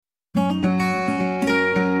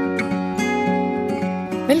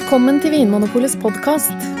Velkommen til Vinmonopolets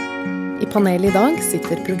podcast. I panelet I dag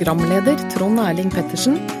sitter programleder Trond Erling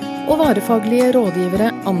Pettersen og varefaglige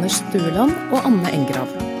rådgivere Anders Stueland og Anne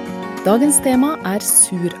Engrav. Dagens tema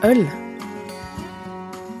surøl.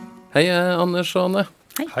 Hei, Anders og Anne.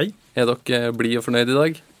 Hei. Dere blid og fornøyd I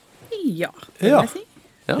dag? Ja, det vil jeg si.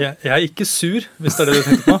 Ja. Jeg ikke sur, hvis det det du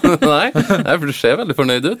tenker på. Nei, for du ser veldig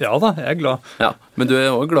fornøyd ut. Ja da, jeg glad. Ja, men du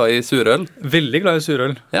også glad I surøl? Veldig glad I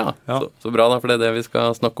surøl. Ja. Så bra da, for det vi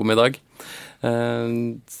skal snakke om I dag.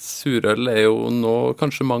 Surøl jo noe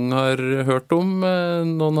kanskje mange har hørt om,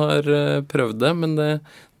 noen har prøvd det, men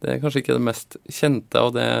det kanskje ikke det mest kjente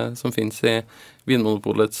av det som finnes I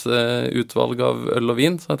Vinmonopolets utvalg av øl og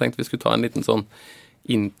vin, så jeg tenkte vi skulle ta en liten sånn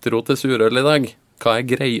intro til surøl I dag. Hva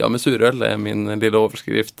greia med surøl? Det min lille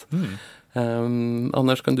overskrift.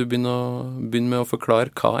 Anders, kan du begynne med å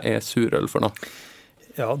forklare hva surøl for noe?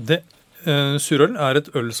 Ja, surøl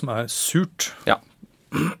et øl som surt. Ja.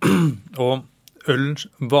 Og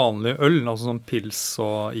vanlig øl, altså sånn pils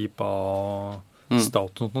og IPA og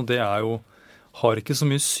stout og sånt, det har ikke så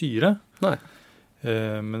mye syre. Nei.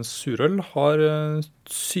 Men surøl har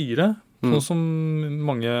syre, sånn som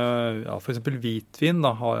mange, for eksempel hvitvin,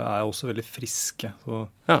 da, også veldig friske. Så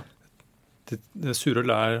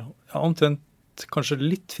surøl omtrent kanskje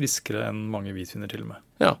litt friskere enn mange hvitviner til og med.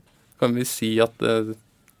 Ja, kan vi si at det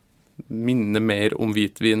minner mer om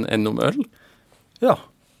hvitvin enn om øl? Ja,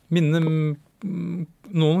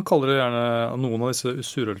 noen kaller det gjerne, noen av disse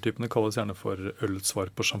surøltypene kalles gjerne for ølets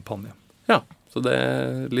svar på champagne. Ja, så det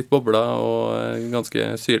litt bobla og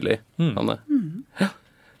ganske syrlig, Anne. Ja.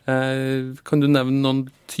 Kan du nevne noen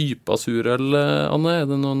typer surøl, Anne?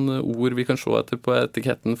 Det noen ord vi kan se etter på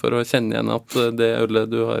etiketten for å kjenne igjen at det ølet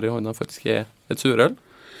du har I hånda faktisk et surøl?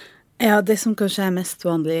 Ja, det som kanskje mest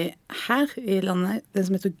vanlig her I landet, det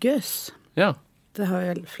som heter gøs. Ja. Det har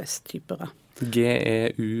vel flest typer av.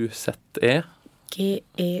 G-E-U-Z-E?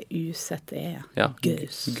 G-E-U-Z-E, ja.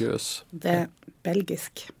 Gøs. Det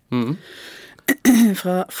belgisk.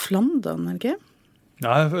 Fra Flandern, det ikke?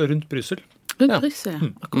 Ja, rundt Bryssel. Rundt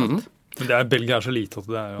Bryssel, akkurat. Men Belgia så lite at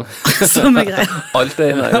det jo... Som greit. Alt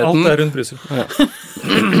I nærheten. Alt rundt Bryssel. Ja.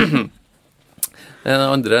 En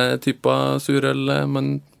andre typer surøl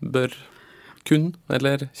man bør kunne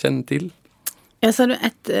eller kjenne til? Ja, så har du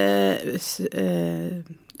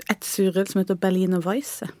et surøl som heter Berliner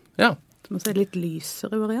Weisse. Ja. Som også litt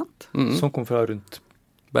lysere variant. Som kom fra rundt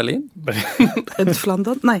Berlin? Rundt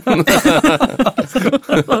Flandern? Nei.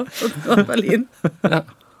 Berlin. Ja.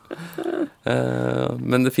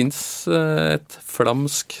 Men det finnes et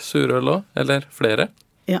flamsk surøl også, eller flere?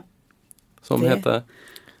 Ja. Som heter?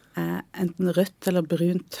 Enten rødt eller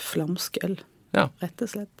brunt flamsk øl. Ja. Rett og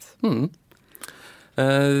slett.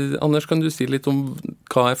 Anders, kan du si litt om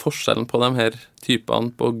hva forskjellen på de her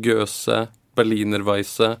typene på gøse,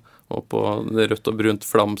 berlinerweisse og på det rødt og brunt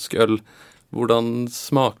flamsk øl? Hvordan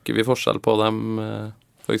smaker vi forskjell på dem,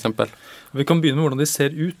 for eksempel? Vi kan begynne med hvordan de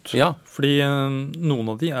ser ut. Ja. Fordi noen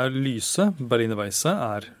av de lyse. Berliner Weisse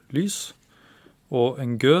lys. Og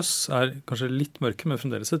en gøs kanskje litt mørke, men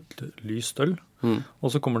fremdeles et lyst øl. Og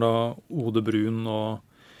så kommer da Ode Brun og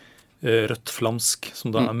rødt flamsk,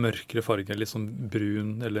 som da mørkere farge, litt sånn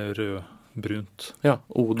brun eller rødbrunt. Ja,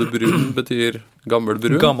 Ode Brun betyr gammel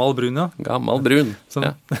brun. Gammel brun, ja. Gammel brun.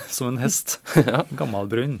 Som en hest. Ja. Gammel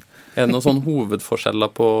brun. Det noen sånne hovedforskjeller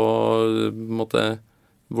på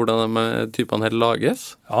hvordan de typene her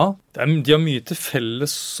lages? Ja, de har mye til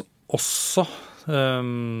felles også.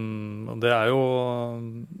 Og det jo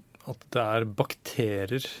at det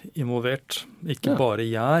bakterier involvert, ikke bare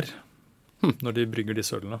gjær, når de brygger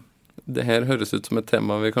disse ølene. Det her høres ut som et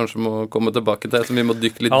tema vi kanskje må komme tilbake til, så vi må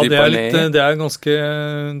dykke litt dypere ned I. Det ganske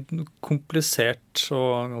komplisert,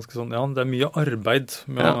 og ganske sånn, det mye arbeid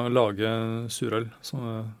med å lage surøl, som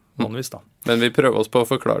vanligvis da. Men vi prøver oss på å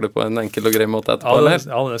forklare det på en enkel og grei måte etterpå, eller?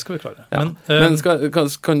 Ja, det skal vi klare. Ja. Men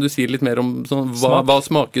kan du si litt mer om sånn, hva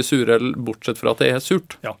smaker surøl, bortsett fra at det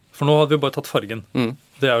surt? Ja, for nå hadde vi bare tatt fargen.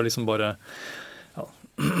 Det jo liksom bare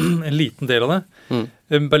en liten del av det.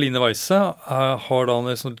 Berliner Weisse har da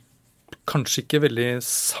liksom, kanskje ikke veldig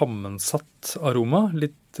sammensatt aroma,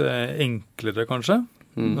 litt enklere kanskje.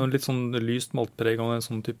 Litt sånn lyst maltpreg av en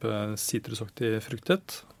sånn type citrusaktig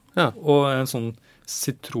frukthet. Ja. Og en sånn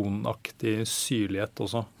sitronaktig syrlighet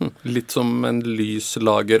også. Litt som en lys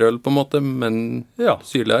lagerøl på en måte, men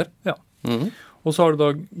syrligere. Ja. Og så har du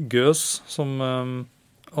da gøs, som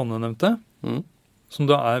Anne nevnte, som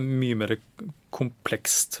da mye mer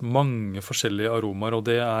komplekst, mange forskjellige aromaer, og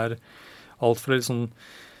det alt fra litt sånn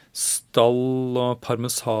stall og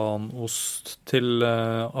parmesanost til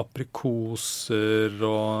aprikoser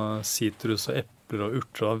og sitrus og epler og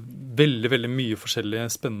urter. Veldig, veldig mye forskjellige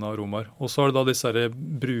spennende aromaer. Og så har det da disse her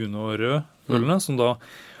brune og røde ølene, som da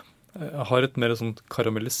har et mer sånn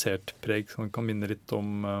karamellisert preg, som kan minne litt om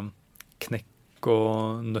knekk og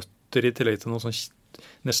nøtter i tillegg til noe sånn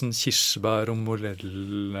nesten kirsebær og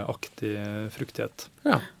morellaktig fruktighet.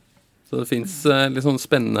 Ja, så det finnes litt sånn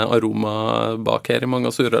spennende aroma bak her i mange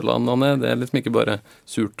av surølene. Det liksom ikke bare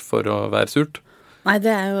surt for å være surt. Nei,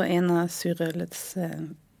 det jo en av surølets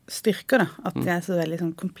styrker, da. At de så veldig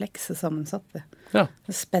sånn komplekse sammensatte. Ja.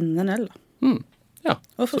 Det spennende øl, da. Ja.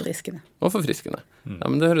 Og forfriskende. Og forfriskende. Ja,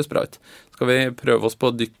 men det høres bra ut. Skal vi prøve oss på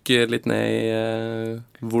å dykke litt ned i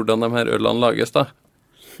hvordan de her ølene lages, da?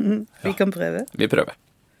 Vi kan prøve. Vi prøver.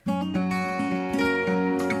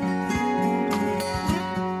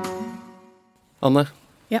 Anne,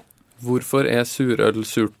 Ja. Hvorfor surøl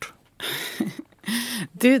surt?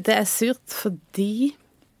 Du, det surt fordi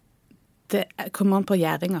det kommer an på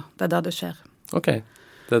gjæringa. Det da det skjer. Ok,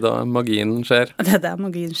 det da magien skjer. Det der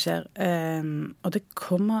magien skjer. Og det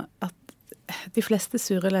kommer at de fleste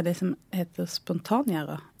surøl det som heter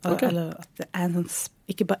spontangjæra. Ok. Eller at det en sånn,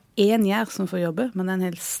 ikke bare én gjær som får jobbe, men det en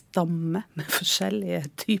hel stamme med forskjellige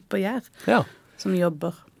typer gjær Ja. som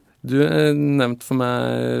jobber. Du nevnte for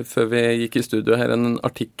meg før vi gikk i studio her en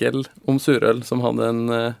artikkel om surøl som hadde en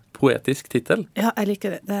poetisk titel. Ja, jeg liker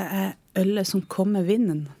det. Det ølet som kom med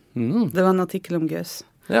vinden. Det var en artikkel om gøs.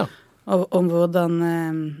 Ja. Og om hvordan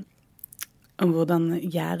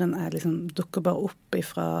gjæren liksom dukker bare opp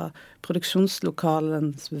fra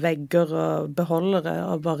produksjonslokalens vegger og beholdere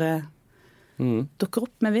og bare dukker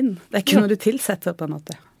opp med vind. Det ikke noe du tilsetter på en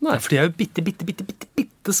måte. Nei, for de jo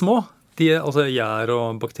bitte små. Altså gjær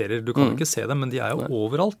og bakterier, du kan ikke se dem, men de jo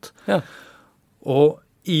overalt. Ja. Og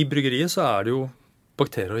i bryggeriet så det jo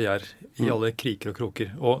bakterier og gjær i alle kriker og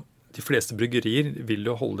kroker. Og de fleste bryggerier vil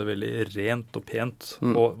jo holde det veldig rent og pent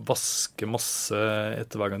og vaske masse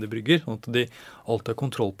etter hver gang de brygger, sånn at de alltid har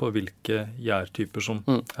kontroll på hvilke gjærtyper som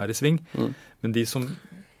i sving. Men de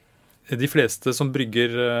fleste som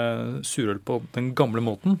brygger surøl på den gamle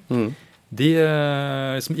måten, de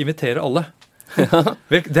liksom imiterer alle. Ja.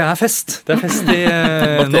 Det fest. Det fest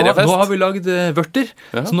nå har vi lagd vørter,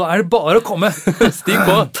 så nå det bare å komme. Stig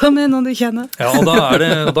på. Ta med noen du kjenner. Ja, og da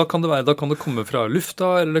kan det komme fra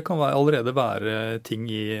lufta, eller det kan allerede være ting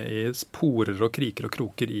i porer og kriker og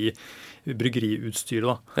kroker i bryggeriutstyret.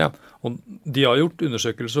 Da. Ja. Og de har gjort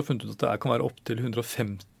undersøkelser og funnet ut at det kan være opp til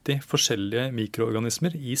 150 forskjellige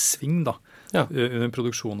mikroorganismer i sving da, under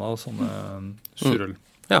produksjon av sånne surøl.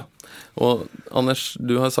 Ja, og Anders,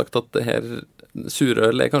 du har sagt at det her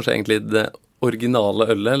surøl kanskje egentlig det originale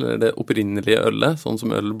ølet, eller det opprinnelige ølet, sånn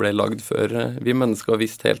som øl ble lagd før vi mennesker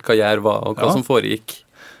visste helt hva gjær var, og hva som foregikk.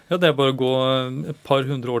 Ja, det bare å gå et par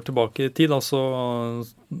hundre år tilbake i tid, altså,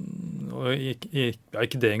 og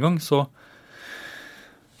ikke det engang, så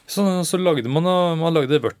lagde man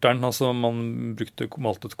lagde vørteren, altså man brukte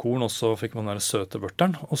maltet korn, og så fikk man den søte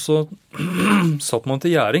vørteren, og så satt man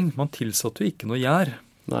til gjæring. Man tilsatte jo ikke noe gjær.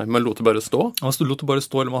 Nei, man lot det bare stå? Man lot det bare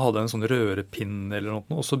stå, eller man hadde en sånn rørepinn eller noe,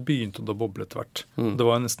 og så begynte det å boble etter hvert.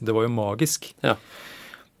 Det var jo magisk. Ja.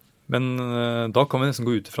 Men da kan vi nesten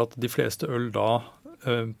gå ut ifra at de fleste øl da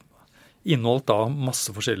inneholdt da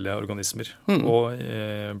masse forskjellige organismer. Og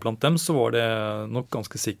blant dem så var det nok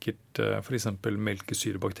ganske sikkert for eksempel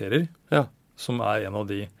melkesyrebakterier, som en av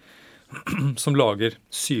de som lager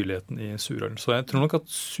syrligheten i surøl. Så jeg tror nok at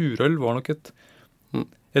surøl var nok et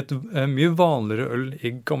mye vanligere øl i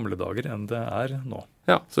gamle dager enn det nå.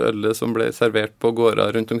 Ja, så ølet som ble servert på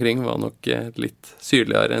gårder rundt omkring var nok litt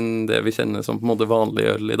syrligere enn det vi kjenner som på en måte vanlig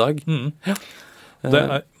øl i dag. Ja.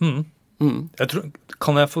 Jeg tror,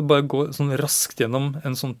 kan jeg få bare gå sånn raskt gjennom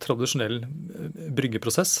en sånn tradisjonell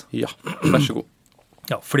bryggeprosess? Ja, vær så god.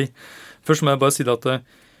 Ja, fordi først må jeg bare si det at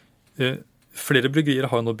flere bryggerier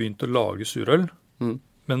har nå begynt å lage surøl,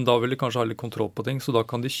 men da vil de kanskje ha litt kontroll på ting, så da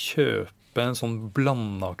kan de kjøpe en sånn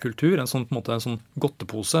blandet kultur, en sånn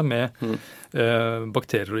godtepose med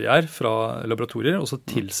bakterier og gjær fra laboratorier, og så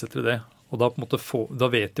tilsetter de det, og da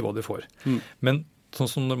vet de hva de får. Men sånn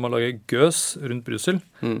som når man lager gøs rundt Brussel,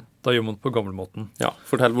 da gjør man det på gamlemåten. Ja,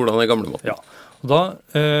 fortell hvordan det gamlemåten. Ja, og da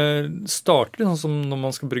starter det sånn som når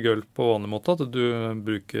man skal brygge øl på vanlig måte, at du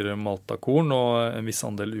bruker malta korn, og en viss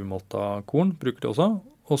andel umalta korn bruker de også,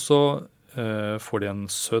 og så får de en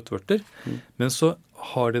søt vørter, men så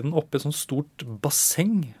har de den oppe i et sånt stort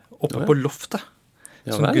basseng oppe på loftet.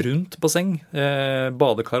 Sånn grunt basseng,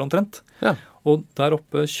 badekar omtrent. Ja. Og der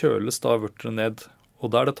oppe kjøles da vørtene ned. Og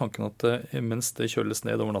der det tanken at mens det kjøles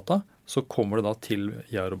ned over natta, så kommer det da til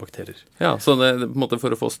gjær og bakterier. Ja, så det er på en måte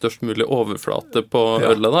for å få størst mulig overflate på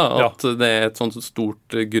ølet da, at det er et sånt stort,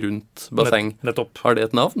 grunt basseng. Nettopp. Har det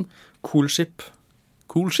et navn? Coolship.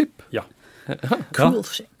 Coolship? Ja.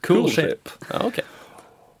 Coolship. Ja, ok.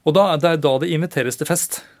 Og det er da det inviteres til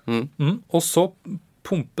fest. Og så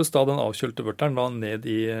pumpes da den avkjølte vørteren da ned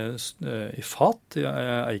i fat, i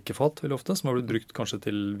eikefat veldig ofte, som har blitt brukt kanskje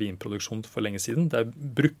til vinproduksjon for lenge siden. Det er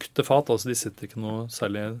brukte fat, altså de setter ikke noe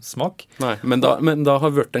særlig smak. Nei, men da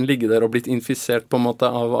har vørteren ligget der og blitt infisert på en måte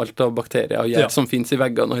av alt av bakterier og gjær som finnes i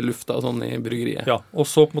veggene og i lufta og sånn i bryggeriet. Ja, og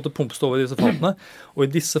så på en måte pumpes det over disse fatene. Og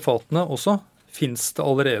i disse fatene også finnes det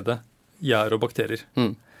allerede gjær og bakterier.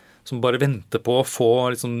 Som bare venter på å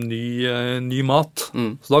få liksom ny mat.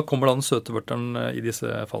 Så da kommer da den søte vørteren i disse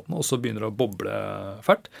fatene, og så begynner det å boble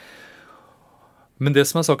fælt. Men det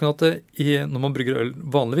som er saken er at når man brygger øl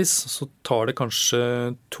vanligvis, så tar det kanskje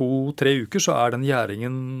 2-3 uker, så er den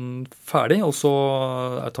gjæringen ferdig, og så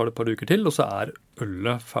tar det et par uker til, og så er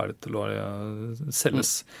ølet ferdig til å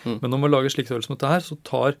selges. Men når man lager slikt øl som dette her, så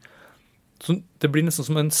det blir nesten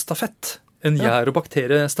som en stafett. En gjær- og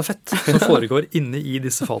bakteriestafett som foregår inne i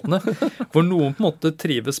disse fatene, hvor noen på en måte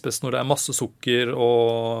trives best når det er masse sukker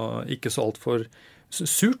og ikke så alt for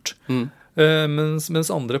surt, mens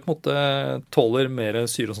andre på en måte tåler mer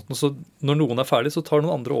syre og sånt. Så når noen er ferdig, så tar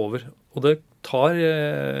noen andre over. Og det tar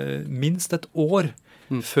minst et år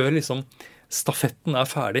før liksom stafetten er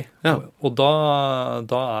ferdig. Og da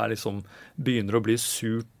er liksom begynner det å bli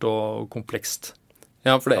surt og komplekst.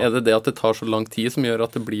 Ja, for det det at det tar så lang tid som gjør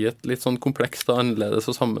at det blir et litt sånn komplekst og annerledes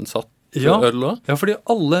og sammensatt øl også? Ja, fordi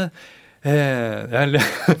alle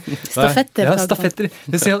stafetter. Det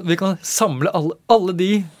vil si at vi kan samle alle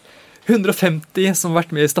de 150 som har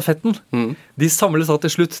vært med i stafetten. De samles da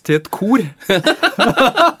til slutt til et kor.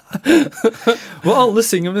 Og alle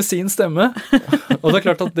synger med sin stemme. Og det er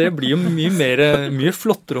klart at det blir jo mye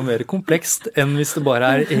flottere og mer komplekst enn hvis det bare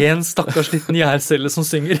er en stakkars liten gjærcelle som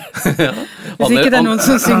synger. Hvis ikke det er noen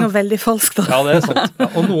som synger veldig falskt da. Ja, det er sant. Ja,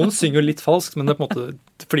 og noen synger litt falskt, men det er på en måte,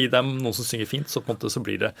 fordi det er noen som synger fint, så på en måte så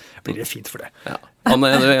blir det fint for det. Ja. Anne,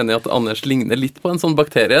 er du enig i at Anders ligner litt på en sånn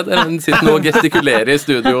bakterie? Han sitter nå og gestikulerer i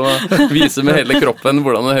studio og viser med hele kroppen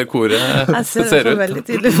hvordan det her koret ser ut. Jeg ser det veldig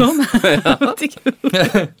tydelig for meg.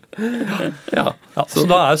 Så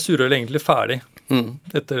da er surøl egentlig ferdig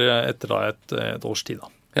etter et års tid. Da.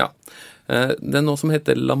 Ja. Det er noe som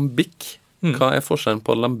heter lambic. Hva er forskjellen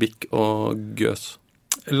på lambic og gøs?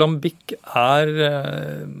 Lambic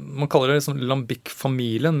man kaller det liksom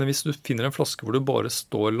lambic-familien, men hvis du finner en flaske hvor det bare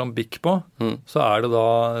står lambic på, så er det da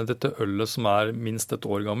dette ølet som er minst et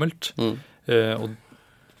år gammelt,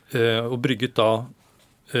 og brygget da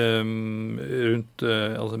rundt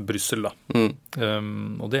Brussel da.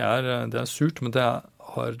 Og det er surt, men det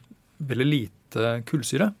har veldig lite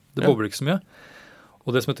kullsyre. Det bobler ikke så mye. Og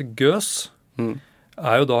det som heter gøs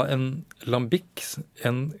er jo da en lambic,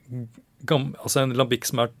 en lambic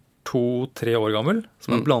som er 2-3 år gammel,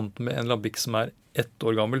 som er blandet med en lambic som er 1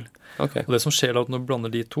 år gammel. Okay. Og det som skjer da når du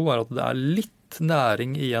blander de to, er at det er litt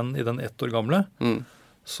næring igjen i den 1 år gamle,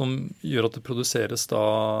 som gjør at det produseres da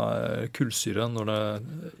kullsyre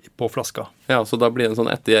på flaska. Ja, så da blir det en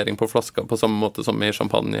sånn ettergjæring på flaska på samme måte som i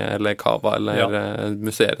champagne eller cava eller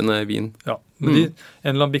musserende vin. Ja, men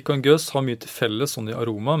en lambic og en gøs har mye til felles sånn i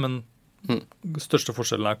aroma, men største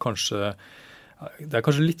forskjellen er kanskje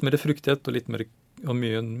litt mer fruktighet og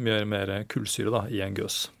mye mer kullsyre da, i en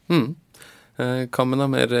gøs. Hva med de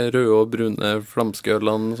mer røde og brune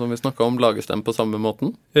flamskeølene som vi snakket om, lages dem på samme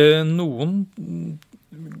måten? Noen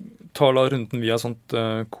tar da runden via sånt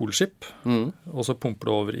coolship, og så pumper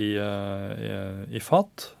det over i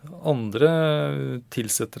fat. Andre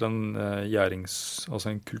tilsetter en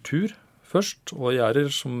en kultur først, og gjærer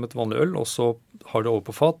som et vanlig øl, og så har det over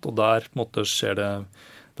på fat, og der på en måte skjer det.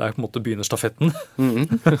 Der på en måte begynner stafetten.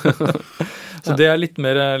 Så det er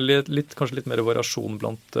kanskje litt mer variasjon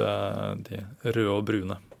blant de røde og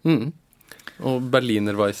brune. Og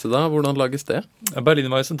berlinerweisse da, hvordan lages det?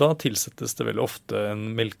 Berlinerweisse, da tilsettes det veldig ofte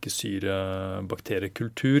en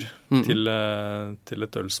melkesyrebakteriekultur til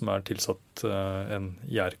et øl som er tilsatt en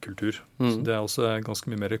gjærkultur. Så det er også ganske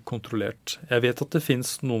mye mer kontrollert. Jeg vet at det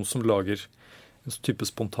finnes noen som lager en type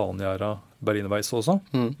spontangjæra berlinerweisse også,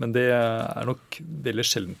 men det er nok veldig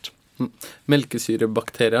sjeldent.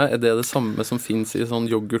 Melkesyrebakterier, er det samme som finnes i sånn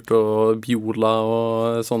yoghurt og biola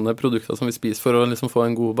og sånne produkter som vi spiser for å liksom få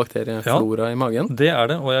en god bakterieflora i magen? Det er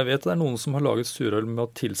det, og jeg vet det er noen som har laget surøl med å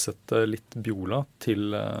tilsette litt biola til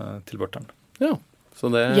vørteren. Ja, så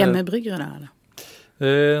det... Hjemmebryggere er det?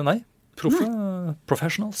 Nei.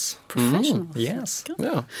 Professionals. Professionals? Yes.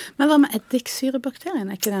 Ja. Men hva med eddiksyrebakterien?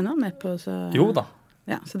 Er ikke det noe med på? Så... Jo da.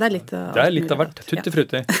 Ja, så det litt av Det litt av hvert. Tutti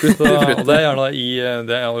frutti. Og det gjerne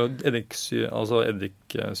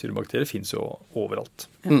eddiksyrebakterier finnes jo overalt.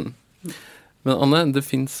 Mm. Men Anne, det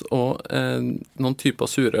finnes også noen typer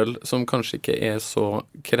surøl som kanskje ikke så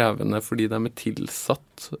krevende fordi de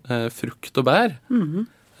tilsatt frukt og bær,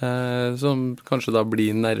 som kanskje da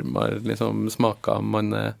blir nærmere liksom, smaker man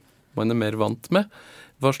mer vant med.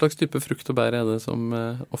 Hva slags type frukt og bær det som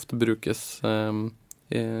ofte brukes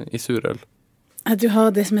i surøl? Du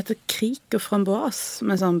har det som heter krik og framboise,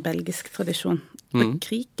 med sånn belgisk tradisjon. Og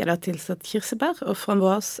krik det tilsatt kirsebær, og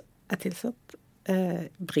framboise tilsatt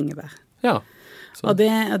bringebær. Ja. Og de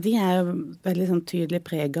jo veldig sånn tydelig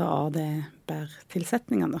preget av det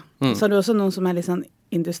bærtilsetningene. Så det også noen som litt sånn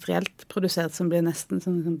industrielt produsert, som blir nesten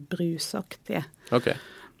sånn brusaktige. Ok.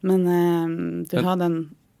 Men du har den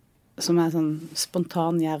som sånn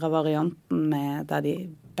spontangjæra varianten med der de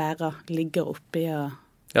bæra ligger oppi og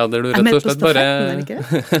ja, der du rett og slett bare...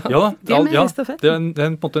 Ja, det en på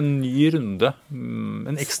en måte en ny runde,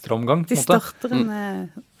 en ekstra omgang. De starter en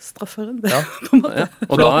strafferunde, på en måte. Ja.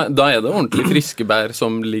 Og da det ordentlig friske bær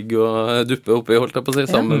som ligger og dupper oppi, holdt jeg på å si,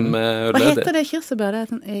 sammen med ølet. Hva heter det kirsebær?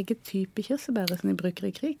 Det en eget type kirsebær som de bruker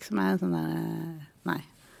i krig, som en sånn der... Nei.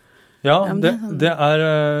 Ja,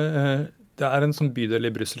 det en sånn bydel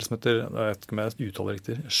i Brussel som heter, jeg vet ikke om jeg uttaler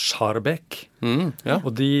riktig, Schaerbeek. Ja.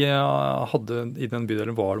 Og de hadde, i den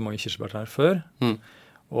bydelen var det mange kirsebær her før.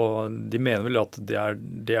 Og de mener vel at det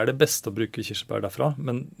det beste å bruke kirsebær derfra,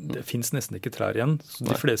 men det finnes nesten ikke trær igjen. Så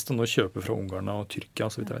de fleste nå kjøper fra Ungarn og Tyrkia,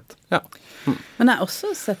 så vidt jeg vet. Ja. Men jeg har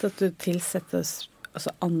også sett at du tilsetter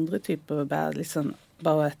andre typer bær, liksom,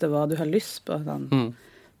 bare etter hva du har lyst på, sånn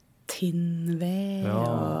tinnved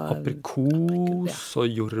og aprikos og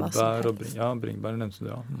jordbær og bringebær nevnte du,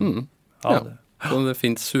 Så det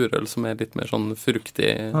finnes surøl som litt mer sånn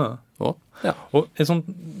fruktig også. Ja. Og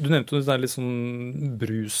du nevnte jo litt sånn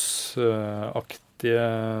brusaktige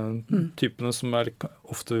typene som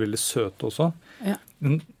ofte veldig søte også. Ja.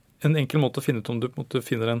 En enkel måte å finne ut om du på en måte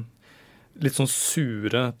finner en litt sånn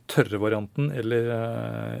sure, tørre varianten eller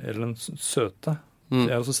den søte.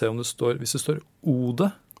 Det også å se om det står, hvis det står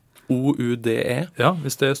ode, O-U-D-E. Ja,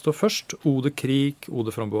 hvis det står først, ode krik, ode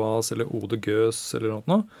framboise eller ode gøs eller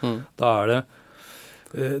noe, da det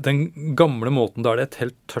den gamle måten, da det et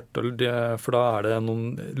helt tørt øl, for da det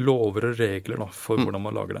noen lover og regler da, for hvordan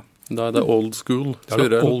man lager det. Da det old school. Da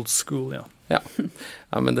det old school, ja. Ja,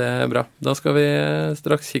 men det bra. Da skal vi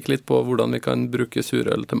straks kikke litt på hvordan vi kan bruke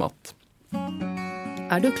surøl til mat.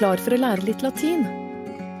 Du klar for å lære litt latin?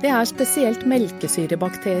 Det spesielt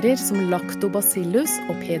melkesyrebakterier som lactobacillus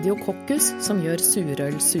og pediococcus som gjør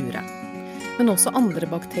surøl sure. Men også andre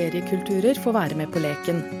bakteriekulturer får være med på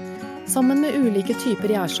leken. Sammen med ulike typer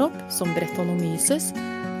gjærsopp, som Brettanomyces,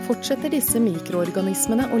 fortsetter disse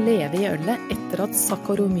mikroorganismene å leve i ølet etter at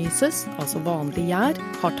Saccharomyces, altså vanlig gjær,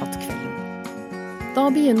 har tatt kvelden. Da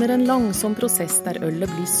begynner en langsom prosess der ølet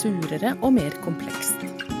blir surere og mer komplekst.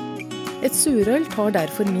 Et surøl tar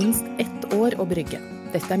derfor minst 1 år å brygge.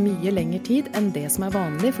 Dette mye lengre tid enn det som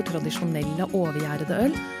vanlig for tradisjonelle overgjærede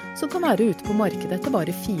øl, som kan være ute på markedet etter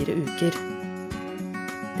bare 4 uker.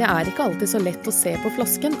 Det ikke alltid så lett å se på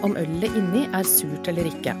flasken om ølet inni surt eller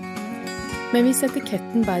ikke. Men hvis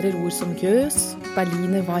etiketten bærer ord som gøs,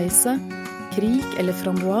 Berliner Weisse, krik eller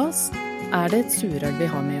framboise, det et surøl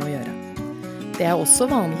vi har med å gjøre. Det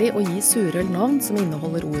også vanlig å gi surøl navn som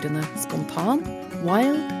inneholder ordene spontan,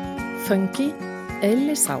 wild, funky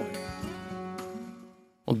eller sour.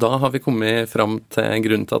 Og da har vi kommet fram til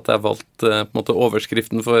grunnen til at jeg valgte på en måte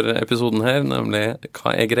overskriften for episoden her, nemlig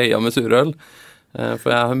hva greia med surøl?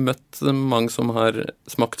 For jeg har møtt mange som har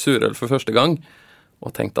smakt surøl for første gang,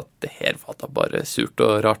 og tenkt at det her var da bare surt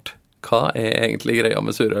og rart. Hva egentlig greia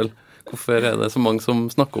med surøl? Hvorfor det så mange som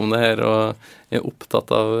snakker om det her og opptatt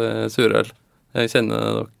av surøl?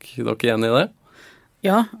 Kjenner dere igjen i det?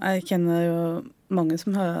 Ja, jeg kjenner jo mange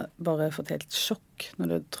som har bare fått helt sjokk når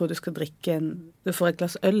du tror du skal drikke du får et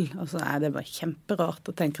glass øl, og så det bare kjemperart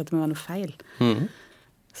å tenke at det må være noe feil.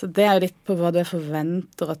 Så det jo litt på hva du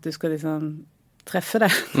forventer at du skal liksom treffe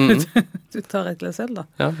det. Du tar et glass øl da.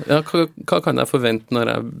 Ja, hva kan jeg forvente når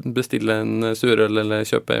jeg bestiller en surøl eller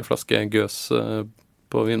kjøper en flaske gøs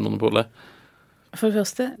på Vinmonopolet? For det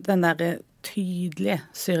første, den der tydelige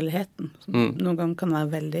syrligheten, som noen ganger kan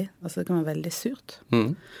være veldig, det kan være veldig surt.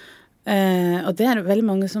 Og det det veldig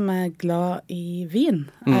mange som glad i vin,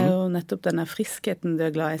 jo nettopp denne friskheten du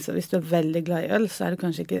glad i. Så hvis du veldig glad i øl, så det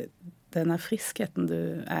kanskje ikke denne friskheten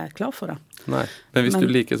du klar for da. Nei, men hvis du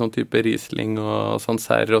liker sånn type Riesling og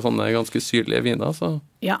Sancerre og sånne ganske syrlige viner, så...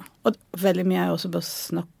 Ja, og veldig mye også bare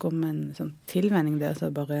snakk om en sånn tilvenning der,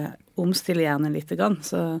 så bare omstille gjerne litt grann.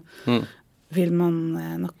 Så vil man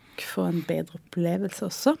nok få en bedre opplevelse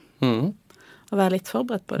også. Og være litt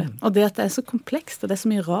forberedt på det. Og det at det så komplekst, og det så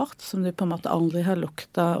mye rart som du på en måte aldri har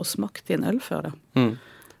lukta og smakt i en øl før da.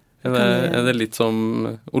 Er det litt som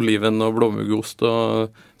oliven og blåmuggost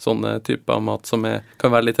og sånne typer av mat som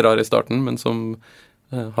kan være litt rar i starten, men som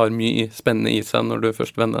har mye spennende i seg når du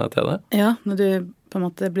først venner deg til det? Ja, når du på en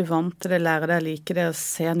måte blir vant til det, lærer deg å like det, og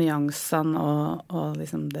ser nyansene og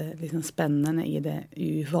liksom det liksom spennende i det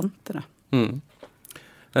uvante da.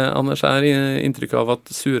 Anders, jeg har inntrykk av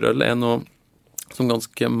at surøl noe som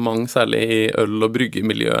ganske mange, særlig i øl- og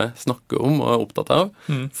bryggemiljøet, snakker om og er opptatt av.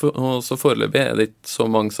 Og så foreløpig det ikke så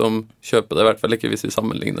mange som kjøper det, i hvert fall ikke hvis vi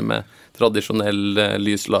sammenligner med tradisjonell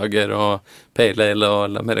lyslager og pale ale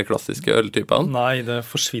og de mer klassiske øltypene. Nei, det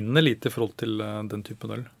forsvinner litt i forhold til den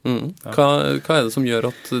typen øl. Hva det som gjør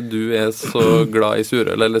at du så glad i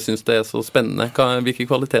surøl, eller synes det så spennende?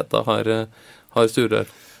 Hvilke kvaliteter har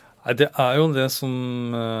surøl? Nei, det jo det som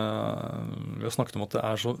vi har snakket om, at det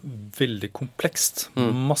så veldig komplekst.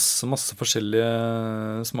 Masse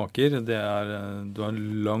forskjellige smaker. Du har en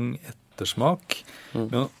lang ettersmak.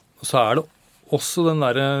 Men så det også den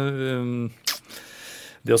der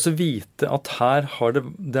det å vite at her har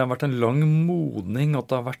det har vært en lang modning,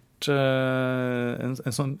 at det har vært en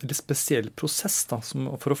sånn litt spesiell prosess da,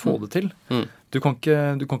 for å få det til. Du kan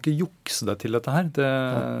ikke jukse deg til dette her.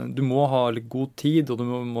 Du må ha litt god tid, og du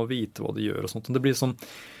må vite hva du gjør og sånt. Og det blir som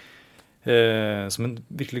en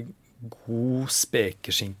virkelig god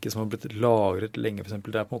spekeskinke som har blitt lagret lenge, for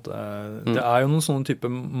eksempel. Det på en måte, det jo noen sånne type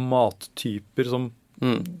mattyper som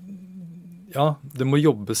ja, det må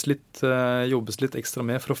jobbes litt ekstra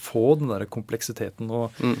med for å få den der kompleksiteten,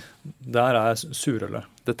 og der surølet.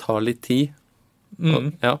 Det tar litt tid.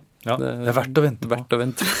 Ja, det verdt å vente på. Verdt å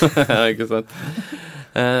vente. Ja, ikke sant.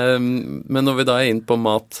 Men når vi da inn på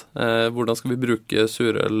mat, hvordan skal vi bruke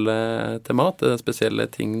surøl til mat? Det spesielle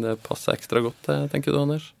ting det passer ekstra godt til, tenker du,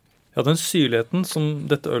 Anders? Ja, den syrligheten som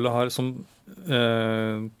dette ølet har, som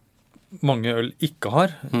mange øl ikke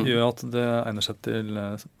har, gjør at det egner seg til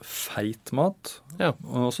feit mat,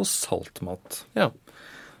 og også salt mat. Ja.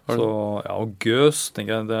 Så, og gøs,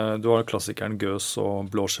 tenker jeg, du har klassikeren gøs og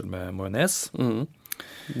blåskjell med majones.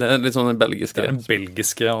 Det litt sånn belgiske. Det den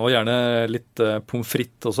belgiske, og gjerne litt pommes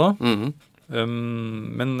frites også.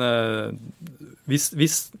 Men hvis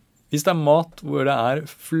det mat hvor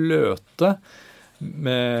det fløte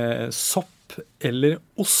med sopp eller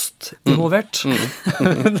ost involvert,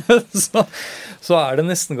 så det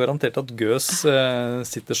nesten garantert at gøs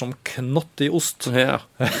sitter som knott i ost. Ja.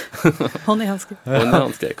 Hånd i hanske.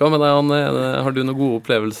 Hva med deg, Anne? Har du noen gode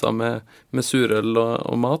opplevelser med surøl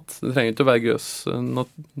og mat? Det trenger ikke å være gøs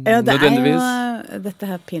nødvendigvis. Ja, det jo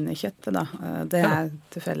dette her pinnekjøttet da. Det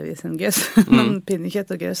tilfeldigvis en gøs. Men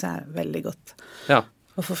pinnekjøtt og gøs veldig godt. Ja.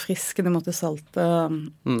 Og forfriskende måtte salte.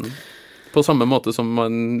 På samme måte som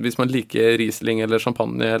hvis man liker Riesling eller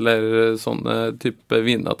champagne eller sånne type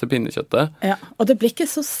viner til pinnekjøttet. Ja, og det blir ikke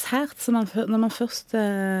så sært som når man først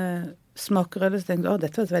smaker øl, så tenker du,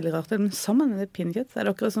 dette var veldig rart. Men sammen med det pinnekjøtt, det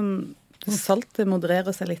akkurat som saltet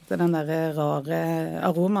modererer seg litt, den der rare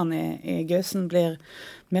aromaen i gøsen blir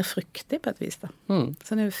mer fruktig på et vis da.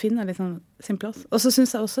 Så du finner litt sånn sin plass. Og så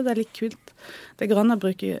synes jeg også det litt kult. Det går an å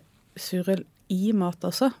bruke surøl i mat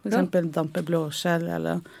også. For eksempel dampe blåskjell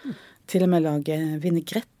eller til og med lage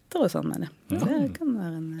vinegretter og sånn med det. Det kan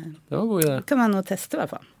være det var en god idé. Kan være noe å teste i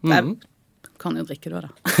hvert fall. Jeg kan jo drikke det da.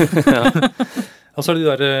 Og så det de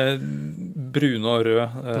der brune og røde,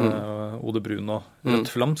 odebrun og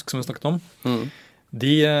rødt flamsk som vi snakket om.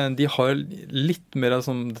 De har litt mer av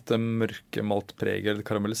dette mørke maltpreget eller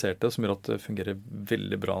karamelliserte, som gjør at det fungerer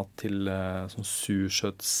veldig bra til sånn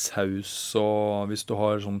sursøt saus, og hvis du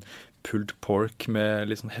har sånn pulled pork med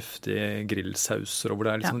litt sånn heftige grillsauser, og hvor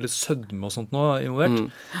det litt, litt sødme og sånt nå involvert.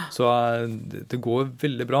 Så det går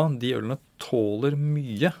veldig bra. De ølene tåler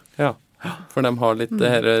mye. Ja, for de har litt det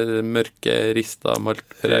her mørke rista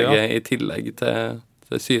maltpreget i tillegg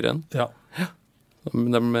til syren. Ja.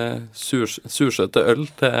 De med sursøte øl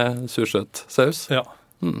til sursøt saus. Ja.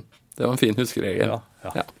 Det var en fin huskeregel.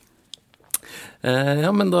 Ja. Ja,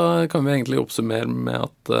 men da kan vi egentlig oppsummere med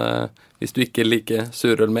at hvis du ikke liker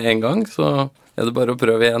surøl med en gang, så det bare å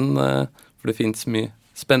prøve igjen, for det finnes mye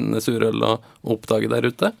spennende surøl å oppdage der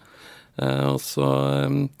ute. Og så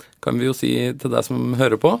kan vi jo si til deg som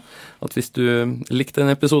hører på, at hvis du likte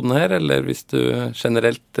denne episoden her, eller hvis du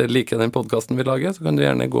generelt liker den podcasten vi lager, så kan du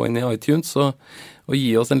gjerne gå inn i iTunes og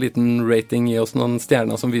gi oss en liten rating, gi oss noen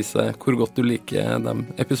stjerner som viser hvor godt du liker de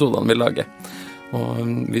episodene vi lager. Og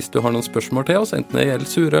hvis du har noen spørsmål til oss, enten det gjelder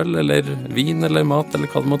surøl eller vin eller mat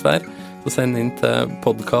eller hva det måtte være, så send inn til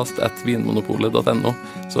podcast@vinmonopolet.no,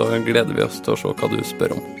 så gleder vi oss til å se hva du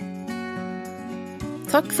spør om.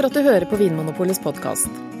 Takk for at du hører på Vinmonopolets podcast.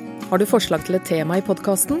 Har du forslag til et tema i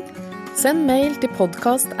podcasten? Send mail til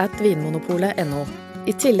podcast@vinmonopolet.no.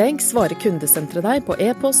 I tillegg svarer kundesenteret deg på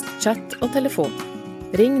e-post, chat og telefon.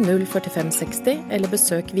 Ring 04560 eller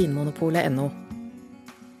besøk vinmonopolet.no.